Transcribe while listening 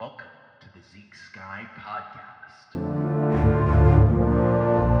Sky Podcast.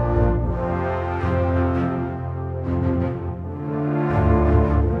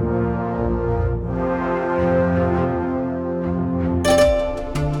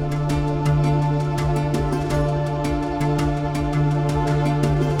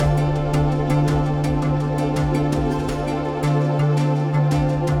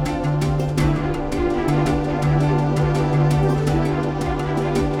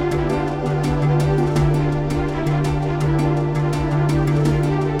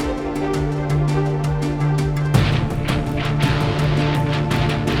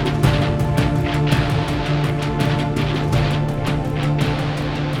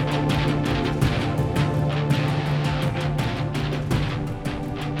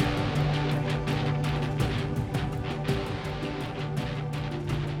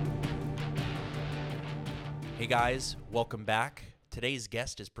 Hey guys, welcome back. Today's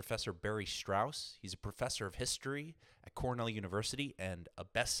guest is Professor Barry Strauss. He's a professor of history at Cornell University and a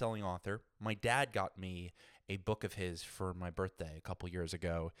best-selling author. My dad got me a book of his for my birthday a couple years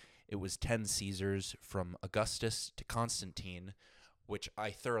ago. It was 10 Caesars from Augustus to Constantine, which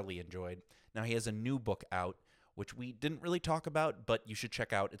I thoroughly enjoyed. Now he has a new book out, which we didn't really talk about, but you should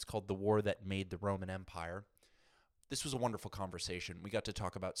check out. It's called The War That Made the Roman Empire. This was a wonderful conversation. We got to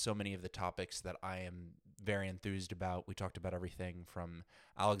talk about so many of the topics that I am very enthused about. We talked about everything from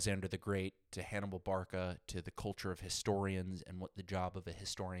Alexander the Great to Hannibal Barca to the culture of historians and what the job of a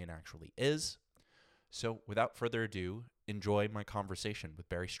historian actually is. So without further ado, enjoy my conversation with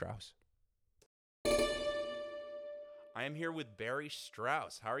Barry Strauss. I am here with Barry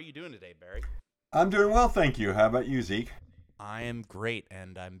Strauss. How are you doing today, Barry? I'm doing well, thank you. How about you, Zeke? I am great,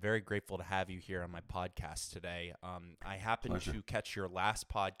 and I'm very grateful to have you here on my podcast today. I happened to catch your last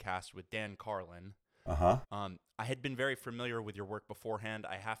podcast with Dan Carlin. I had been very familiar with your work beforehand.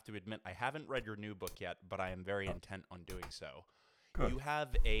 I have to admit, I haven't read your new book yet, but I am very intent on doing so. Good. You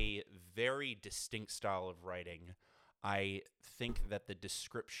have a very distinct style of writing. I think that the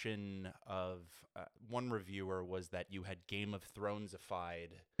description of one reviewer was that you had Game of Thronesified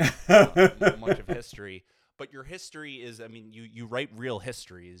much of history. But your history is, I mean, you write real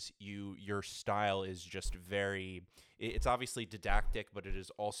histories. Your style is just very, it's obviously didactic, but it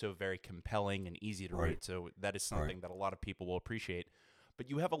is also very compelling and easy to read. So that is something that a lot of people will appreciate. But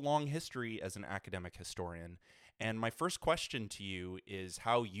you have a long history as an academic historian. And my first question to you is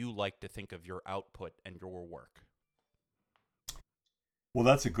how you like to think of your output and your work. Well,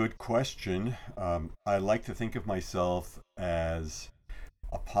 that's a good question. I like to think of myself as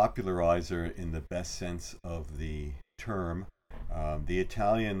a popularizer in the best sense of the term. The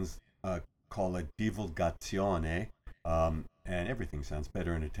Italians call it divulgazione, and everything sounds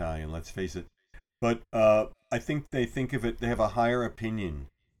better in Italian, let's face it. But I think they have a higher opinion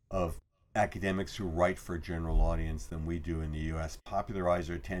of academics who write for a general audience than we do in the U.S.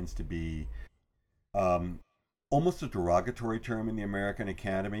 Popularizer tends to be almost a derogatory term in the American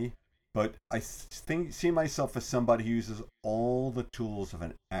Academy. But I see myself as somebody who uses all the tools of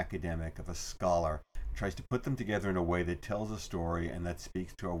an academic, of a scholar, tries to put them together in a way that tells a story and that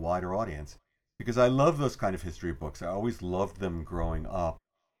speaks to a wider audience. Because I love those kind of history books. I always loved them growing up.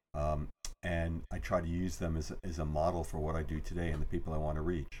 And I try to use them as a model for what I do today and the people I want to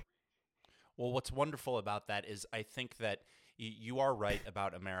reach. Well, what's wonderful about that is I think that you are right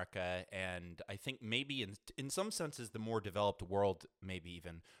about America, and I think maybe in some senses the more developed world, maybe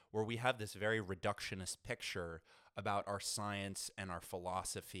even, where we have this very reductionist picture about our science and our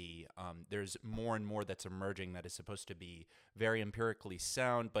philosophy. There's more and more that's emerging that is supposed to be very empirically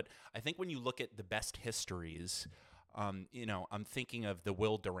sound, but I think when you look at the best histories, I'm thinking of the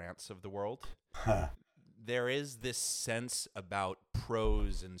Will Durants of the world. There is this sense about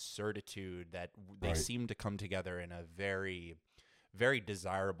prose and certitude that they seem to come together in a very, very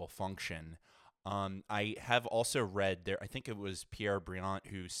desirable function. I have also read there, I think it was Pierre Briand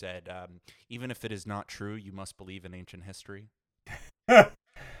who said, even if it is not true, you must believe in ancient history. There's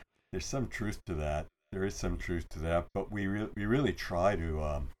some truth to that. There is some truth to that, but we really try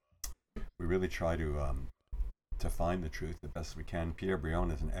to find the truth the best we can. Pierre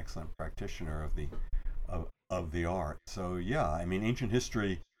Briand is an excellent practitioner of the art. So yeah, I mean, ancient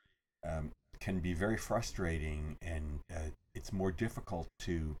history can be very frustrating, and it's more difficult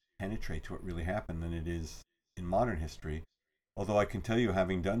to penetrate to what really happened than it is in modern history. Although I can tell you,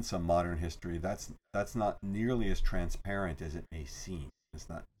 having done some modern history, that's not nearly as transparent as it may seem.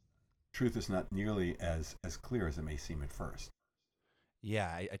 Truth is not nearly as clear as it may seem at first.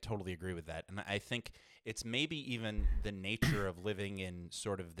 Yeah, I totally agree with that. And I think it's maybe even the nature of living in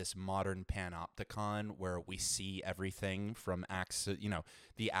sort of this modern panopticon where we see everything from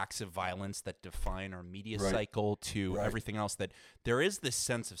the acts of violence that define our media Right, cycle to right. everything else, that there is this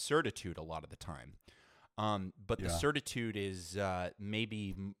sense of certitude a lot of the time. But the Yeah. certitude is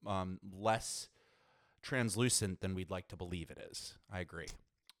maybe less translucent than we'd like to believe it is. I agree.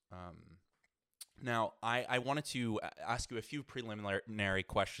 Um, Now, I wanted to ask you a few preliminary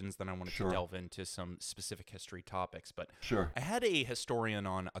questions, then I wanted to Sure, delve into some specific history topics. But sure. I had a historian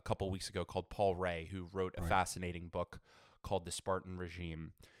on a couple weeks ago called Paul Ray, who wrote a Right. fascinating book called The Spartan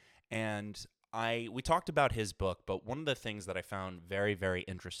Regime. And we talked about his book, but one of the things that I found very, very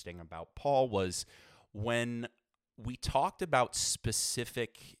interesting about Paul was when we talked about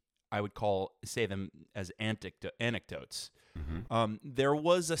specific, I would say them as anecdotes. Hmm. There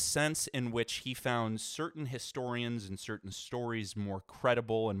was a sense in which he found certain historians and certain stories more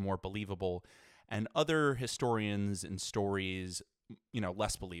credible and more believable, and other historians and stories,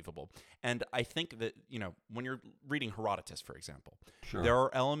 less believable. And I think that, when you're reading Herodotus, for example, Sure. there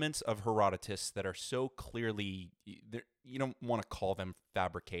are elements of Herodotus that are so clearly, you don't want to call them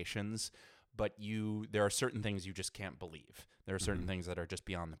fabrications, but there are certain things you just can't believe. There are Hmm. certain things that are just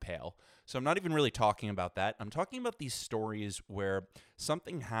beyond the pale. So I'm not even really talking about that. I'm talking about these stories where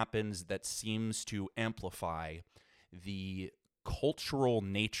something happens that seems to amplify the cultural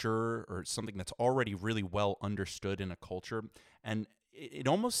nature or something that's already really well understood in a culture. And it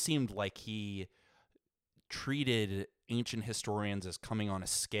almost seemed like he treated ancient historians as coming on a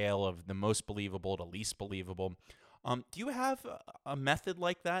scale of the most believable to least believable. Do you have a method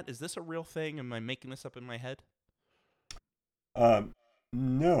like that? Is this a real thing? Am I making this up in my head? Um,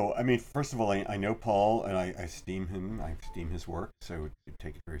 no, I mean, first of all, I know Paul, and I esteem him. I esteem his work, so I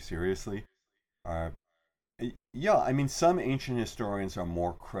take it very seriously. Uh, yeah, I mean, some ancient historians are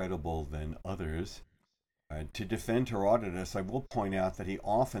more credible than others. To defend Herodotus, I will point out that he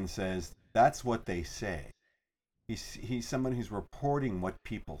often says that's what they say. He's someone who's reporting what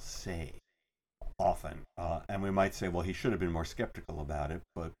people say often, and we might say, well, he should have been more skeptical about it,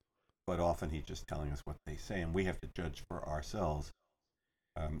 but often he's just telling us what they say, and we have to judge for ourselves.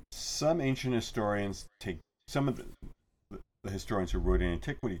 Some ancient historians take some of the historians who wrote in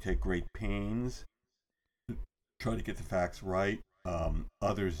antiquity take great pains to try to get the facts right.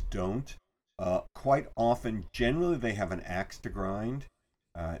 Others don't. Quite often, generally, they have an axe to grind.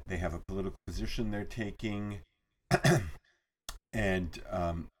 They have a political position they're taking, and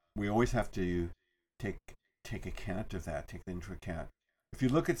we always have to take take account of that, take that into account. If you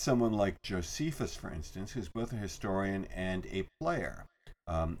look at someone like Josephus, for instance, who's both a historian and a player,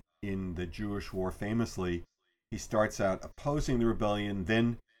 in the Jewish War, famously, he starts out opposing the rebellion,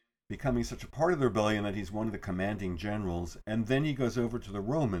 then becoming such a part of the rebellion that he's one of the commanding generals, and then he goes over to the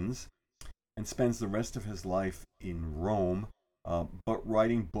Romans and spends the rest of his life in Rome, but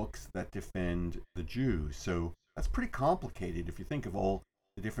writing books that defend the Jews. So that's pretty complicated if you think of all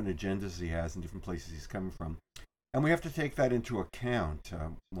the different agendas he has and different places he's coming from. And we have to take that into account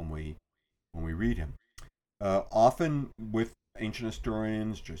when we read him. Often with ancient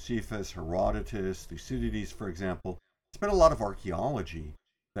historians, Josephus, Herodotus, Thucydides, for example, it's been a lot of archaeology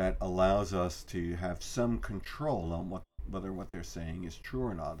that allows us to have some control on whether what they're saying is true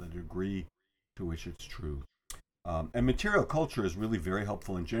or not, the degree to which it's true. And material culture is really very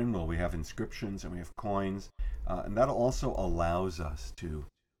helpful in general. We have inscriptions and we have coins, and that also allows us to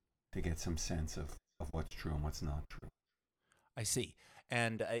get some sense of what's true and what's not true. I see.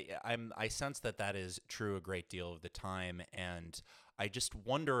 And I sense that that is true a great deal of the time. And I just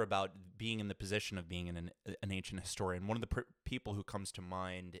wonder about being in the position of being an ancient historian. One of the people who comes to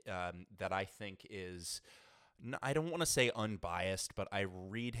mind that I think is, I don't want to say unbiased, but I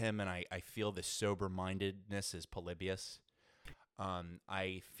read him and I feel this sober mindedness is Polybius.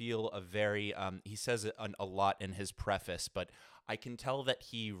 I feel he says it a lot in his preface, but I can tell that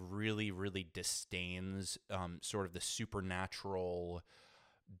he really, really disdains sort of the supernatural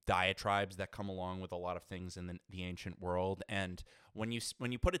diatribes that come along with a lot of things in the ancient world. And when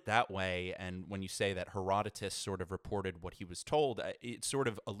you put it that way, and when you say that Herodotus sort of reported what he was told, it sort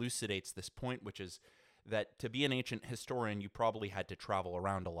of elucidates this point, which is that to be an ancient historian, you probably had to travel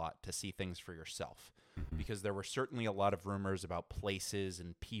around a lot to see things for yourself, Mm-hmm. because there were certainly a lot of rumors about places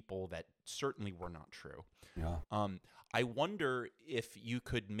and people that certainly were not true. Yeah. Um, I wonder if you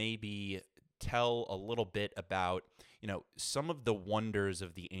could maybe tell a little bit about, some of the wonders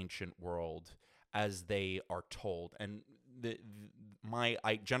of the ancient world as they are told. And my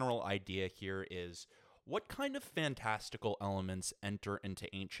general idea here is, what kind of fantastical elements enter into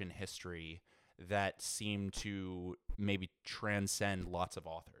ancient history that seem to maybe transcend lots of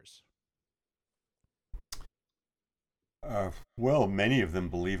authors? Well, many of them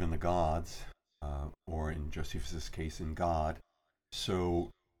believe in the gods, or in Josephus' case, in God. So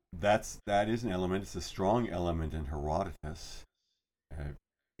that is an element. It's a strong element in Herodotus. Uh,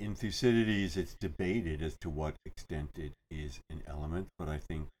 in Thucydides, it's debated as to what extent it is an element, but I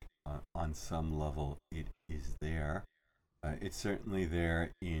think on some level it is there. It's certainly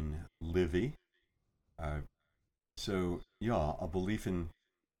there in Livy. Uh, so, yeah, a belief in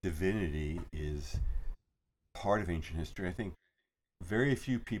divinity is part of ancient history. I think very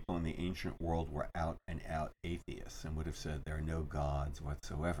few people in the ancient world were out and out atheists and would have said there are no gods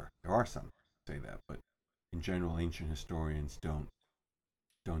whatsoever. There are some who say that, but in general, ancient historians don't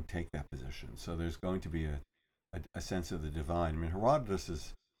take that position. So there's going to be a sense of the divine. I mean, Herodotus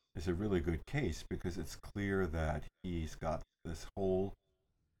is a really good case because it's clear that he's got this whole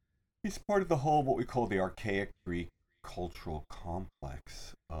he's part of the whole what we call the archaic Greek cultural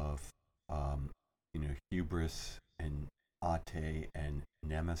complex of um, hubris and ate and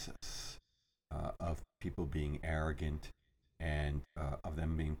nemesis, of people being arrogant and of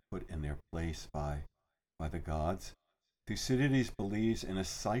them being put in their place by the gods. Thucydides believes in a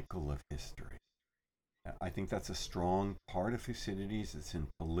cycle of history. I think that's a strong part of Thucydides. It's in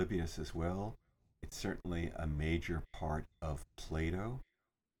Polybius as well. It's certainly a major part of Plato.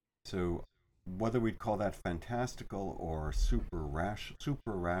 So whether we'd call that fantastical or super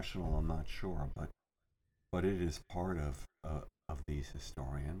rational, I'm not sure, but it is part of these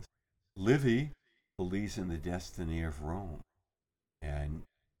historians. Livy believes in the destiny of Rome, and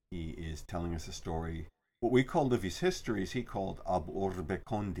he is telling us a story. What we call Livy's histories, he called Ab Urbe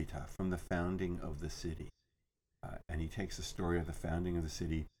Condita, from the founding of the city. And he takes the story of the founding of the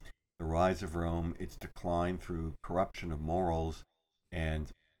city, the rise of Rome, its decline through corruption of morals, and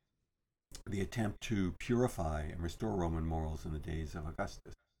the attempt to purify and restore Roman morals in the days of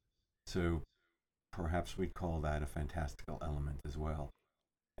Augustus. So perhaps we'd call that a fantastical element as well.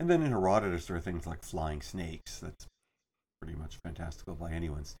 And then in Herodotus, there are things like flying snakes. That's pretty much fantastical by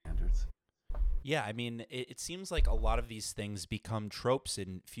anyone's standards. Yeah, I mean, it seems like a lot of these things become tropes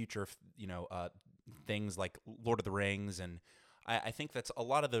in future, things like Lord of the Rings, and I think that's a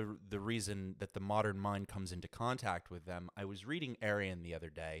lot of the reason that the modern mind comes into contact with them. I was reading Arian the other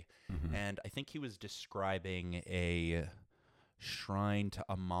day, Mm-hmm. and I think he was describing a shrine to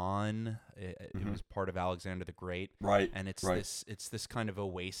Ammon. It Mm-hmm. was part of Alexander the Great, Right, and it's right. this kind of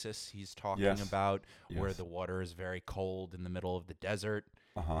oasis he's talking Yes, about, where yes. the water is very cold in the middle of the desert,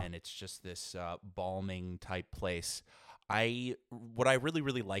 Uh-huh. and it's just this balming type place. What I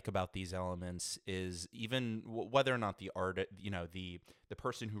really like about these elements is even whether or not the art, the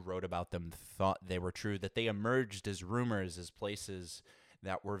person who wrote about them thought they were true, that they emerged as rumors, as places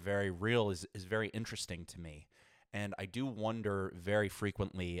that were very real, is very interesting to me. And I do wonder very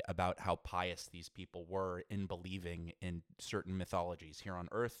frequently about how pious these people were in believing in certain mythologies here on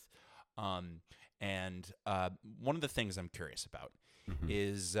Earth. Um, and one of the things I'm curious about Mm-hmm.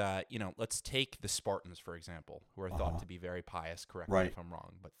 is, let's take the Spartans, for example, who are thought Uh-huh. to be very pious. Correct me Right, if I'm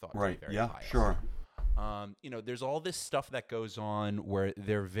wrong, but thought to be right. very Yeah, pious. sure. There's all this stuff that goes on where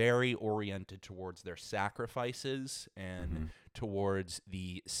they're very oriented towards their sacrifices and Mm-hmm. towards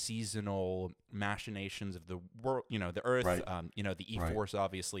the seasonal machinations of the world, the earth. Right, The right, E-Force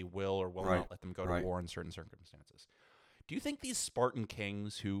obviously will or will right, not let them go to right. war in certain circumstances. Do you think these Spartan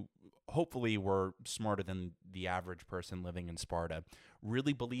kings, who hopefully were smarter than the average person living in Sparta,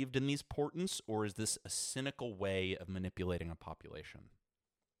 really believed in these portents, or is this a cynical way of manipulating a population?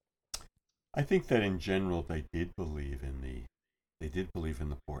 I think that in general they did believe in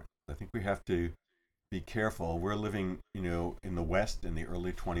the port. I think we have to be careful. We're living, in the West in the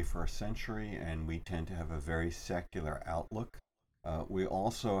early 21st century, and we tend to have a very secular outlook. We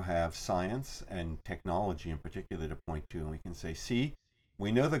also have science and technology in particular to point to, and we can say, see,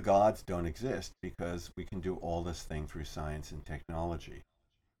 we know the gods don't exist because we can do all this thing through science and technology.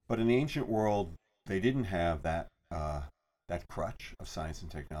 But in the ancient world, they didn't have that crutch of science and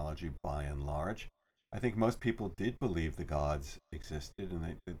technology by and large. I think most people did believe the gods existed,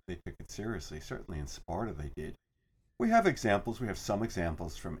 and they took it seriously. Certainly in Sparta, they did. We have examples. We have some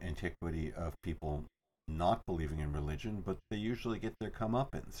examples from antiquity of people not believing in religion, but they usually get their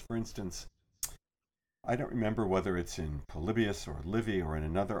comeuppance. For instance, I don't remember whether it's in Polybius or Livy or in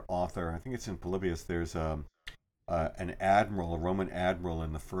another author. I think it's in Polybius. There's an admiral, a Roman admiral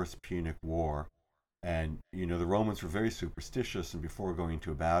in the First Punic War, and the Romans were very superstitious, and before going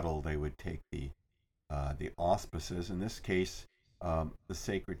to a battle, they would take the auspices. In this case, the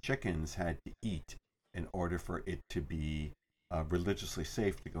sacred chickens had to eat in order for it to be religiously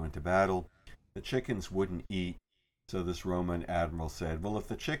safe to go into battle. The chickens wouldn't eat. So this Roman admiral said, well, if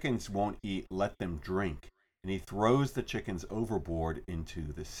the chickens won't eat, let them drink. And he throws the chickens overboard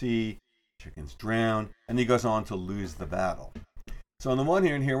into the sea. Chickens drown, and he goes on to lose the battle. So on the one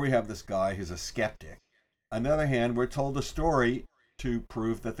hand, here we have this guy who's a skeptic. On the other hand, we're told a story to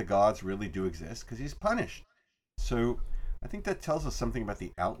prove that the gods really do exist because he's punished. So I think that tells us something about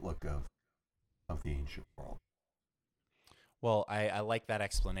the outlook of the ancient world. Well, I like that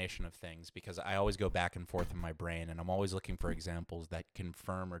explanation of things because I always go back and forth in my brain, and I'm always looking for examples that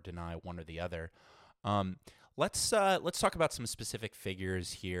confirm or deny one or the other. Um, let's talk about some specific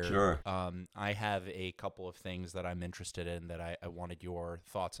figures here. Sure. I have a couple of things that I'm interested in that I wanted your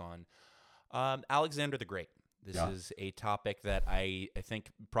thoughts on. Alexander the Great. This is a topic that I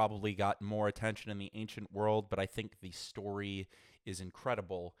think probably got more attention in the ancient world, but I think the story is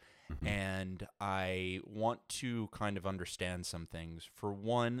incredible. Mm-hmm. And I want to kind of understand some things. For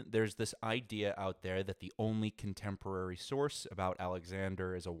one, there's this idea out there that the only contemporary source about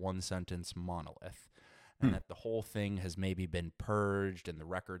Alexander is a one-sentence monolith, and that the whole thing has maybe been purged and the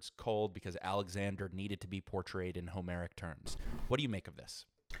record's cold because Alexander needed to be portrayed in Homeric terms. What do you make of this?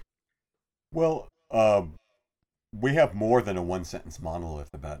 Well, we have more than a one-sentence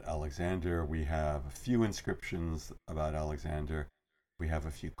monolith about Alexander. We have a few inscriptions about Alexander. We have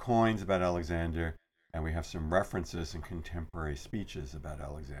a few coins about Alexander, and we have some references in contemporary speeches about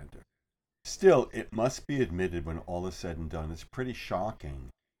Alexander. Still, it must be admitted when all is said and done, it's pretty shocking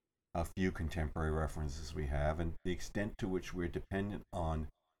how few contemporary references we have and the extent to which we're dependent on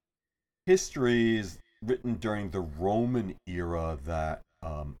histories written during the Roman era that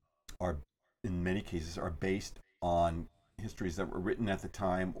are, in many cases, are based on histories that were written at the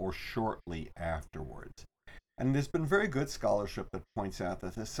time or shortly afterwards. And there's been very good scholarship that points out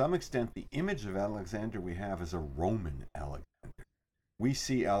that to some extent the image of Alexander we have is a Roman Alexander. We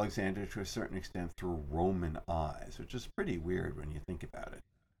see Alexander to a certain extent through Roman eyes, which is pretty weird when you think about it.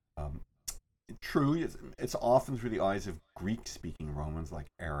 True, it's often through the eyes of Greek-speaking Romans like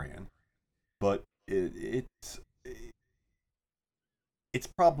Arian, but it's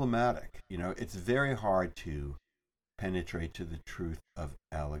problematic. It's very hard to penetrate to the truth of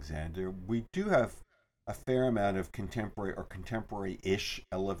Alexander. We do have a fair amount of contemporary or contemporary-ish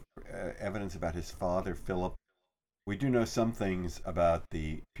evidence about his father, Philip. We do know some things about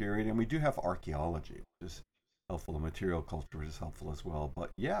the period, and we do have archaeology, which is helpful, and material culture, which is helpful as well. But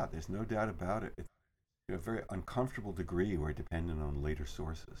yeah, there's no doubt about it. It's to a very uncomfortable degree we're dependent on later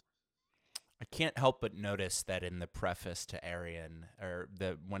sources. I can't help but notice that in the preface to Arian, or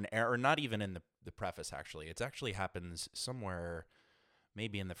not even in the preface actually, it actually happens somewhere,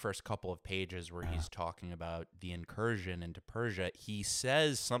 maybe in the first couple of pages where he's talking about the incursion into Persia. He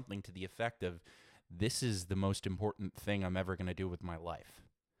says something to the effect of, "This is the most important thing I'm ever going to do with my life."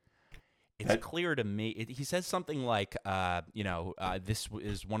 It's clear to me. He says something like, this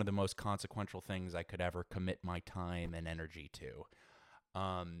is one of the most consequential things I could ever commit my time and energy to.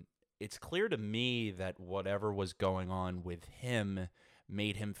 It's clear to me that whatever was going on with him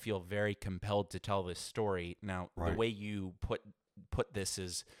made him feel very compelled to tell this story. Now, Right. The way you put this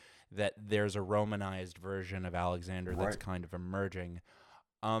is that there's a Romanized version of Alexander that's Right. kind of emerging.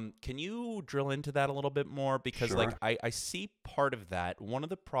 Can you drill into that a little bit more? Because Sure. I see part of that. One of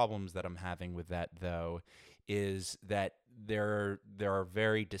the problems that I'm having with that, though, is that there are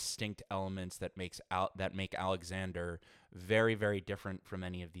very distinct elements that make Alexander very, very different from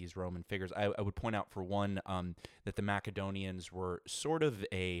any of these Roman figures. I would point out, for one, that the Macedonians were sort of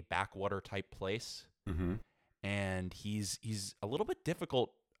a backwater type place, Mm-hmm. and he's a little bit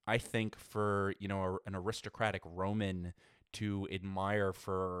difficult, I think, for an aristocratic Roman to admire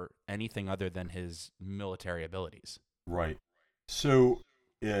for anything other than his military abilities. Right. So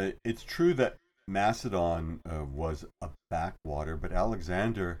it's true that Macedon was a backwater, but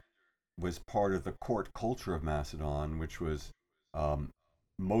Alexander was part of the court culture of Macedon, which was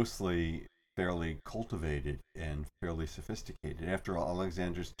mostly fairly cultivated and fairly sophisticated. After all,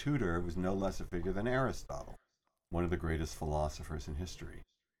 Alexander's tutor was no less a figure than Aristotle, one of the greatest philosophers in history.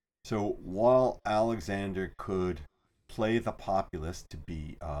 So while Alexander could play the populace to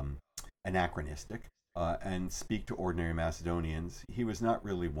be anachronistic and speak to ordinary Macedonians, he was not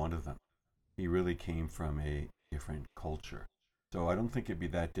really one of them. He really came from a different culture. So I don't think it'd be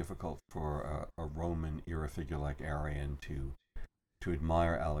that difficult for a Roman era figure like Arian to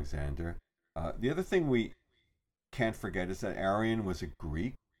admire Alexander. The other thing we can't forget is that Arian was a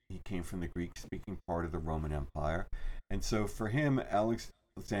Greek. He came from the Greek-speaking part of the Roman Empire. And so for him,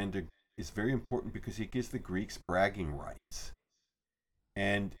 Alexander is very important because he gives the Greeks bragging rights.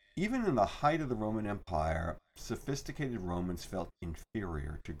 And even in the height of the Roman Empire, sophisticated Romans felt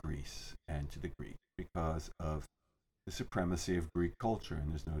inferior to Greece and to the Greeks because of the supremacy of Greek culture.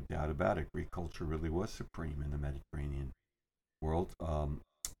 And there's no doubt about it. Greek culture really was supreme in the Mediterranean world,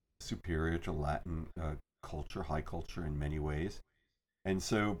 superior to Latin culture, high culture in many ways. And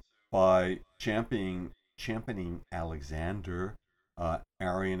so by championing Alexander,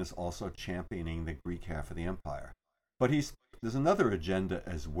 Arian is also championing the Greek half of the empire. But there's another agenda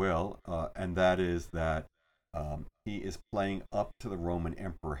as well, and that is that he is playing up to the Roman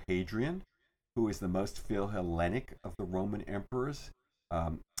Emperor Hadrian, who is the most Phil-Hellenic of the Roman emperors.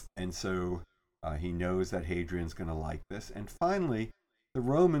 And so he knows that Hadrian's going to like this. And finally, the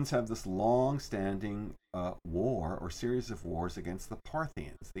Romans have this long-standing war or series of wars against the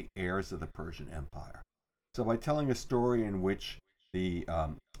Parthians, the heirs of the Persian Empire. So by telling a story in which the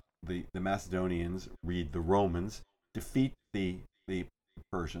Macedonians, read the Romans, defeat the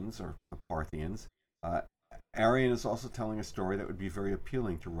Persians or the Parthians, Arian is also telling a story that would be very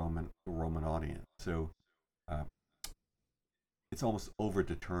appealing to the Roman audience. So uh, it's almost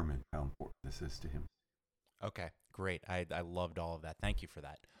overdetermined how important this is to him. Okay, great. I loved all of that. Thank you for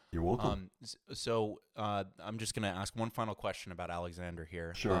that. You're welcome. I'm just going to ask one final question about Alexander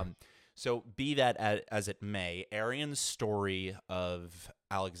here. Sure. So be that as it may, Arian's story of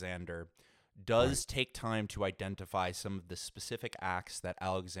Alexander does take time to identify some of the specific acts that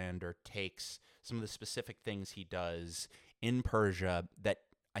Alexander takes, some of the specific things he does in Persia that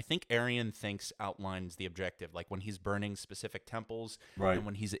I think Arian thinks outlines the objective, like when he's burning specific temples Right. and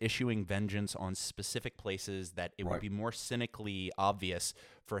when he's issuing vengeance on specific places that it would be more cynically obvious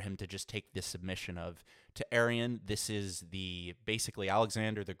for him to just take this submission of. To Arian, this is basically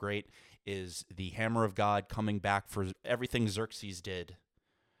Alexander the Great is the hammer of God coming back for everything Xerxes did,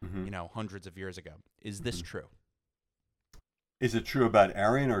 hundreds of years ago. Is this true? Is it true about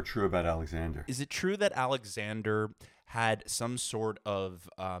Arian or true about Alexander? Is it true that Alexander had some sort of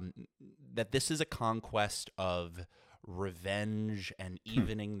that this is a conquest of revenge and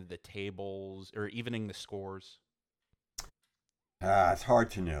evening the tables or evening the scores? It's hard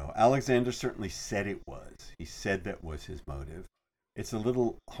to know. Alexander certainly said it was. He said that was his motive. It's a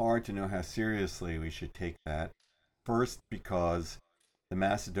little hard to know how seriously we should take that. First, because the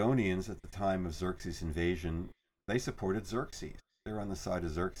Macedonians at the time of Xerxes' invasion, they supported Xerxes. They're on the side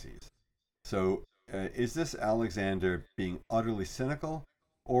of Xerxes. So is this Alexander being utterly cynical,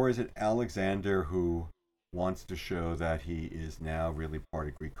 or is it Alexander who wants to show that he is now really part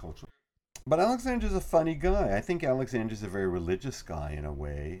of Greek culture? But Alexander's a funny guy. I think Alexander's a very religious guy in a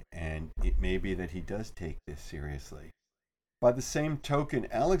way, and it may be that he does take this seriously. By the same token,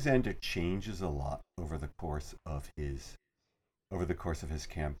 Alexander changes a lot over the course of his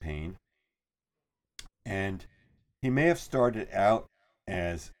campaign. And he may have started out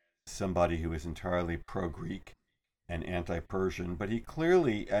as somebody who is entirely pro-Greek and anti-Persian, but he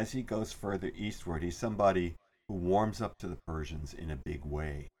clearly, as he goes further eastward, he's somebody who warms up to the Persians in a big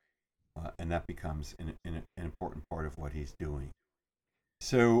way. And that becomes an important part of what he's doing.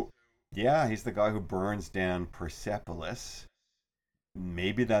 So, yeah, he's the guy who burns down Persepolis.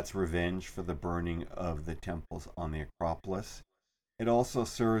 Maybe that's revenge for the burning of the temples on the Acropolis. It also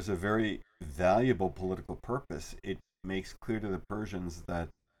serves a very valuable political purpose. It makes clear to the Persians that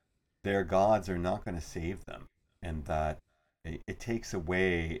their gods are not going to save them, and that it takes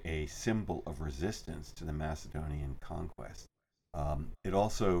away a symbol of resistance to the Macedonian conquest. It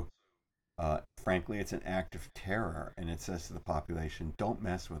also, frankly, it's an act of terror, and it says to the population, don't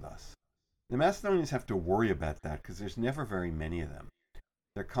mess with us. The Macedonians have to worry about that because there's never very many of them.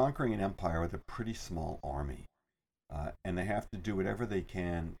 They're conquering an empire with a pretty small army, and they have to do whatever they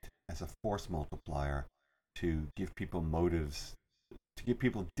can as a force multiplier to give people motives, to give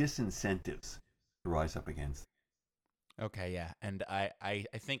people disincentives to rise up against. Okay, yeah. And I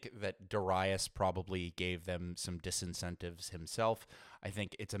think that Darius probably gave them some disincentives himself. I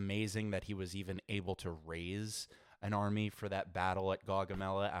think it's amazing that he was even able to raise an army for that battle at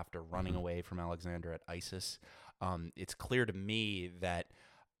Gaugamela after running away from Alexander at Issus. It's clear to me that,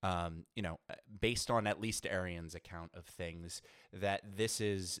 based on at least Arian's account of things, that this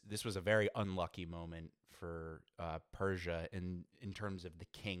was a very unlucky moment for Persia in terms of the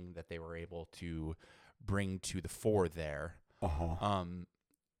king that they were able to bring to the fore there.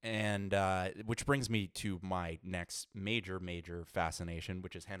 And which brings me to my next major fascination,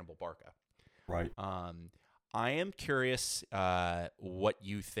 which is Hannibal Barca. Right. I am curious what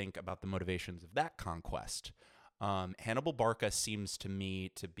you think about the motivations of that conquest. Hannibal Barca seems to me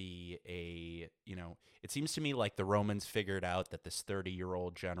to be it seems to me like the Romans figured out that this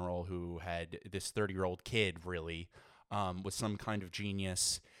 30-year-old general who had this 30-year-old kid really was some kind of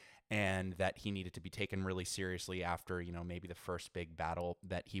genius, and that he needed to be taken really seriously after, maybe the first big battle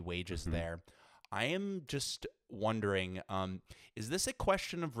that he wages Hmm. there. I am just wondering, is this a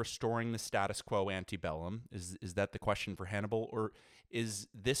question of restoring the status quo antebellum? Is that the question for Hannibal, or is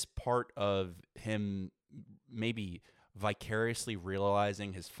this part of him maybe vicariously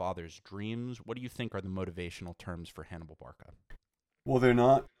realizing his father's dreams? What do you think are the motivational terms for Hannibal Barca? Well, they're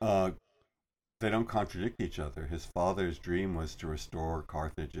not. They don't contradict each other. His father's dream was to restore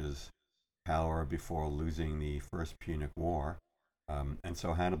Carthage's power before losing the First Punic War. And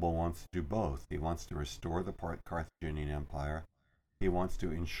so Hannibal wants to do both. He wants to restore the Carthaginian Empire. He wants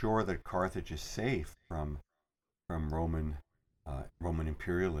to ensure that Carthage is safe from Roman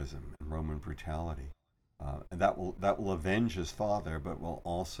imperialism and Roman brutality, and that will avenge his father, but will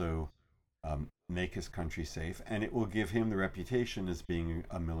also make his country safe, and it will give him the reputation as being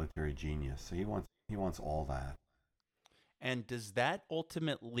a military genius. So he wants all that. And does that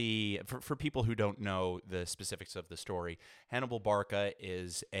ultimately, for people who don't know the specifics of the story, Hannibal Barca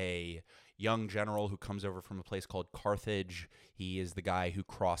is a young general who comes over from a place called Carthage. He is the guy who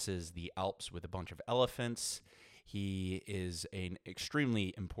crosses the Alps with a bunch of elephants. He is an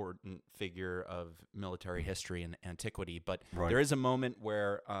extremely important figure of military history and antiquity. But Right, there is a moment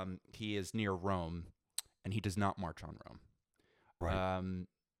where he is near Rome, and he does not march on Rome. right. Um,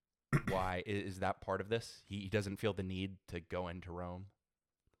 why is that part of this? He doesn't feel the need to go into Rome.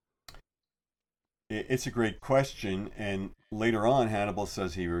 It's a great question, and later on, Hannibal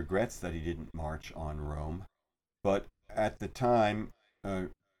says he regrets that he didn't march on Rome. But at the time, uh,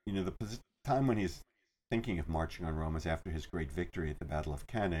 the time when he's thinking of marching on Rome is after his great victory at the Battle of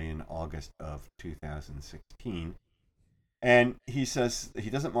Cannae in August of 2016. And he says he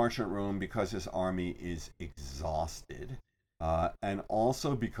doesn't march on Rome because his army is exhausted, and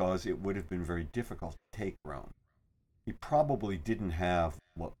also because it would have been very difficult to take Rome. He probably didn't have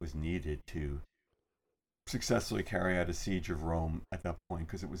what was needed to successfully carry out a siege of Rome at that point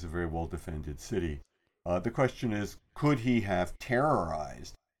because it was a very well defended city. The question is, could he have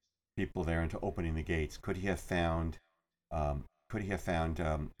terrorized people there into opening the gates? Could he have found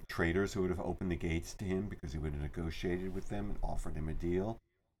traders who would have opened the gates to him because he would have negotiated with them and offered him a deal?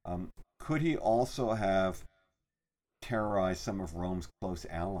 Um, could he also have terrorized some of Rome's close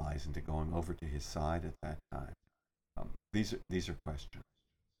allies into going over to his side at that time? These are questions.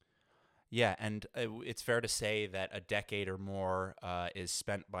 Yeah, and it's fair to say that a decade or more is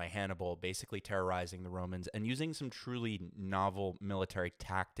spent by Hannibal basically terrorizing the Romans and using some truly novel military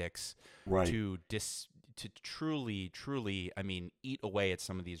tactics Right. to truly, I mean, eat away at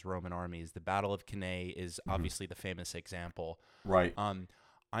some of these Roman armies. The Battle of Cannae is Hmm. obviously the famous example. Right. Um,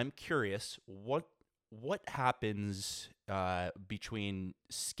 I'm curious, what happens between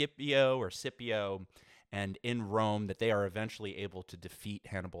Scipio and in Rome that they are eventually able to defeat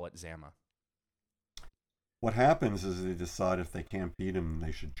Hannibal at Zama? What happens is they decide if they can't beat him,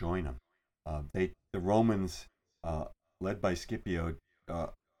 they should join him. The Romans, uh, led by Scipio, uh,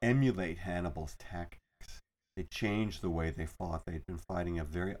 emulate Hannibal's tactics. They change the way they fought. They'd been fighting a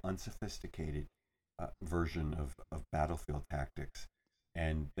very unsophisticated version of battlefield tactics,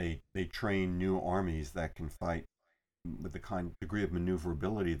 and they train new armies that can fight with the kind degree of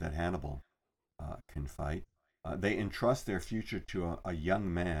maneuverability that Hannibal can fight. They entrust their future to a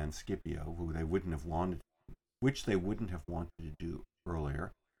young man, Scipio, which they wouldn't have wanted to do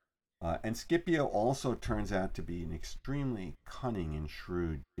earlier. And Scipio also turns out to be an extremely cunning and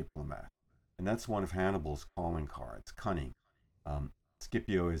shrewd diplomat. And that's one of Hannibal's calling cards, cunning.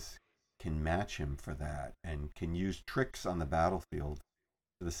 Scipio can match him for that and can use tricks on the battlefield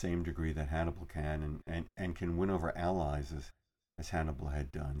to the same degree that Hannibal can, and can win over allies as Hannibal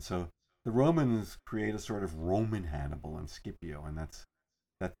had done. So the Romans create a sort of Roman Hannibal and Scipio, and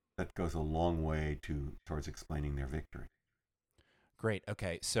that goes a long way towards explaining their victory. Great.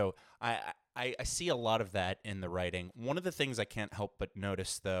 Okay. So I see a lot of that in the writing. One of the things I can't help but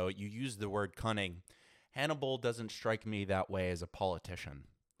notice, though, you use the word cunning. Hannibal doesn't strike me that way as a politician.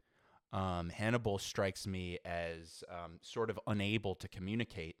 Hannibal strikes me as sort of unable to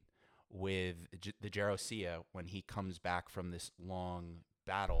communicate with the Gerousia when he comes back from this long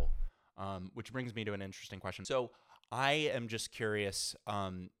battle, which brings me to an interesting question. So I am just curious,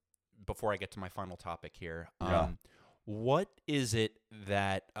 before I get to my final topic here, Yeah. what is it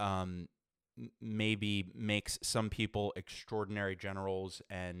that maybe makes some people extraordinary generals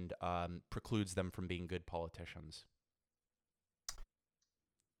and precludes them from being good politicians?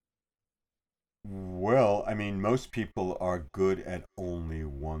 Well, I mean, most people are good at only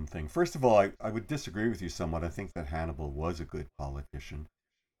one thing. First of all, I would disagree with you somewhat. I think that Hannibal was a good politician.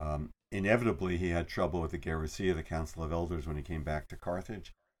 Inevitably, he had trouble with the Gerousia, the Council of Elders, when he came back to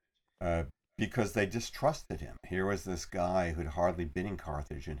Carthage, uh, because they distrusted him. Here was this guy who'd hardly been in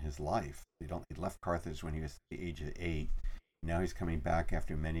Carthage in his life. He left Carthage when he was the age of 8. Now he's coming back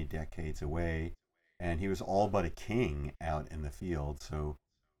after many decades away, and he was all but a king out in the field. So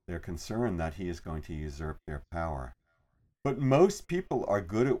they're concerned that he is going to usurp their power. But most people are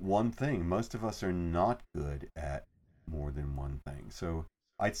good at one thing. Most of us are not good at more than one thing. So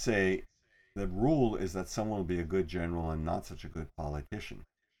I'd say the rule is that someone will be a good general and not such a good politician,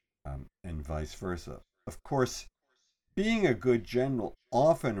 and vice versa. Of course, being a good general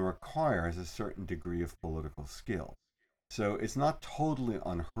often requires a certain degree of political skill. So it's not totally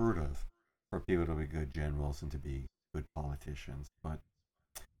unheard of for people to be good generals and to be good politicians, but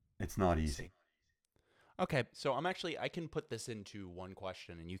it's not I easy. see. Okay, so I can put this into one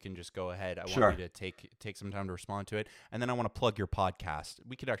question, and you can just go ahead. I want you Sure. to take some time to respond to it, and then I want to plug your podcast.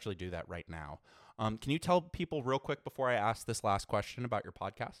 We could actually do that right now. Can you tell people real quick before I ask this last question about your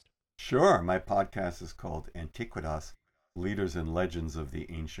podcast? Sure. My podcast is called Antiquitas, Leaders and Legends of the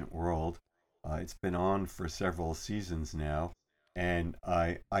Ancient World. It's been on for several seasons now, and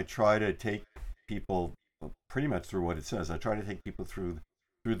I try to take people pretty much through what it says. I try to take people through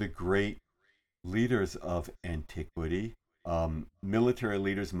the great leaders of antiquity, military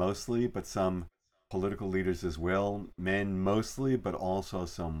leaders mostly, but some political leaders as well, men mostly, but also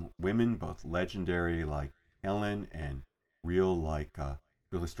some women, both legendary like Helen and real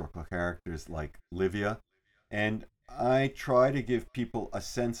real historical characters like Livia. And I try to give people a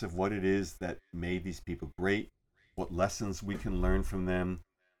sense of what it is that made these people great, what lessons we can learn from them,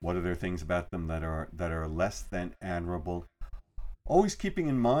 what are there things about them that are less than admirable. Always keeping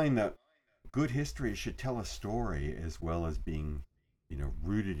in mind that good history should tell a story as well as being,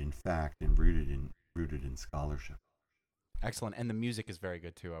 rooted in fact and rooted in scholarship. Excellent, and the music is very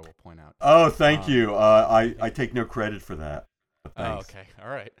good too. I will point out. Oh, thank Um, you. I take no credit for that, but oh, thanks. okay, all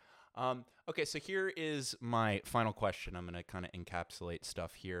right. Okay, so here is my final question. I'm going to kind of encapsulate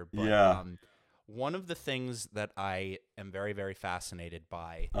stuff here, but Yeah. one of the things that I am very, very fascinated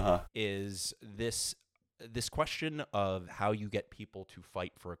by Uh huh. is this question of how you get people to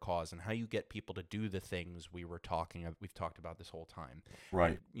fight for a cause and how you get people to do the things we've talked about this whole time.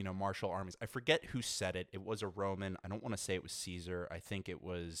 Right. And martial armies. I forget who said it. It was a Roman. I don't want to say it was Caesar. I think it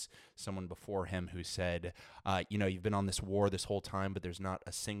was someone before him who said, you've been on this war this whole time, but there's not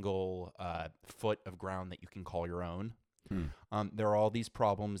a single foot of ground that you can call your own. Hmm. There are all these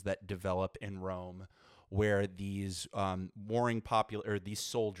problems that develop in Rome where these these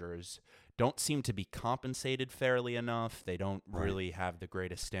soldiers don't seem to be compensated fairly enough. They don't Right. really have the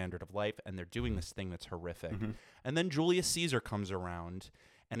greatest standard of life, and they're doing this thing that's horrific. Mm-hmm. And then Julius Caesar comes around,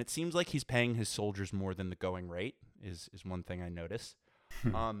 and it seems like he's paying his soldiers more than the going rate, is one thing I notice.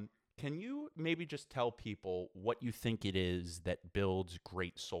 Can you maybe just tell people what you think it is that builds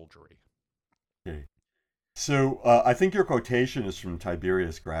great soldiery? Okay. So I think your quotation is from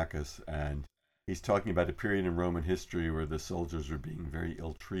Tiberius Gracchus, and he's talking about a period in Roman history where the soldiers were being very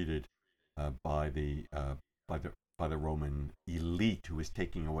ill-treated by the Roman elite who was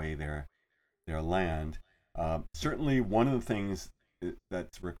taking away their land. Certainly, one of the things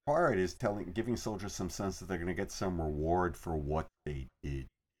that's required is giving soldiers some sense that they're going to get some reward for what they did,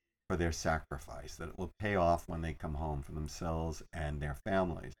 for their sacrifice, that it will pay off when they come home for themselves and their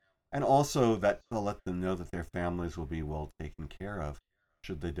families. And also that they'll let them know that their families will be well taken care of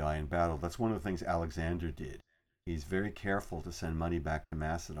should they die in battle. That's one of the things Alexander did. He's very careful to send money back to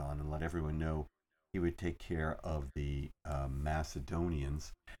Macedon and let everyone know he would take care of the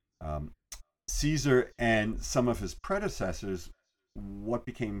Macedonians. Um, Caesar and some of his predecessors, what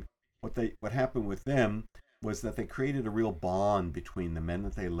happened with them was that they created a real bond between the men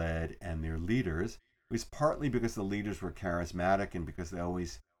that they led and their leaders. It was partly because the leaders were charismatic and because they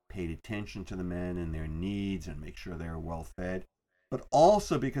always paid attention to the men and their needs and make sure they were well fed, but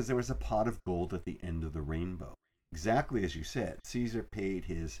also because there was a pot of gold at the end of the rainbow. Exactly as you said, Caesar paid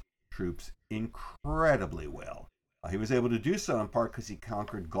his troops incredibly well. He was able to do so in part because he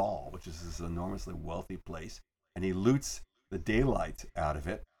conquered Gaul, which is this enormously wealthy place, and he loots the daylights out of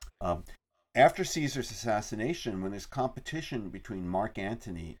it. Um, After Caesar's assassination, when there's competition between Mark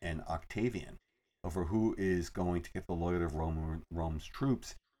Antony and Octavian over who is going to get the loyalty of Rome's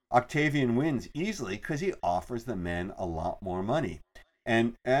troops, Octavian wins easily because he offers the men a lot more money.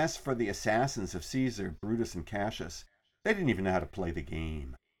 And as for the assassins of Caesar, Brutus and Cassius, they didn't even know how to play the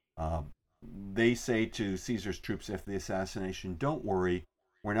game. Uh, they say to Caesar's troops after the assassination, "Don't worry,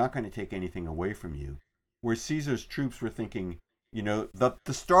 we're not going to take anything away from you." Where Caesar's troops were thinking, the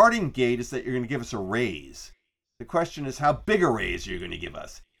starting gate is that you're going to give us a raise. The question is, how big a raise are you going to give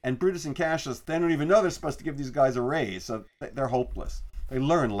us? And Brutus and Cassius, they don't even know they're supposed to give these guys a raise, so they're hopeless. They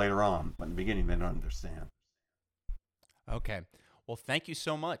learn later on, but in the beginning they don't understand. Okay. Well, thank you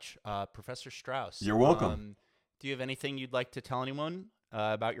so much, Professor Strauss. You're welcome. Do you have anything you'd like to tell anyone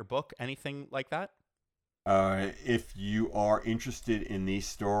about your book? Anything like that? If you are interested in these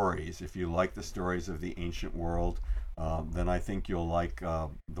stories, if you like the stories of the ancient world, then I think you'll like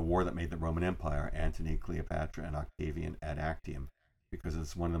The War That Made the Roman Empire, Antony, Cleopatra, and Octavian ad Actium, because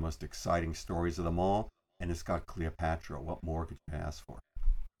it's one of the most exciting stories of them all, and it's got Cleopatra. What more could you ask for?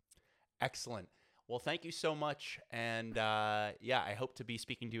 Excellent. Well, thank you so much. And yeah, I hope to be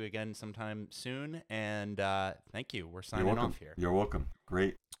speaking to you again sometime soon. And thank you. We're signing off here. You're welcome.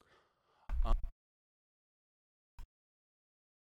 Great.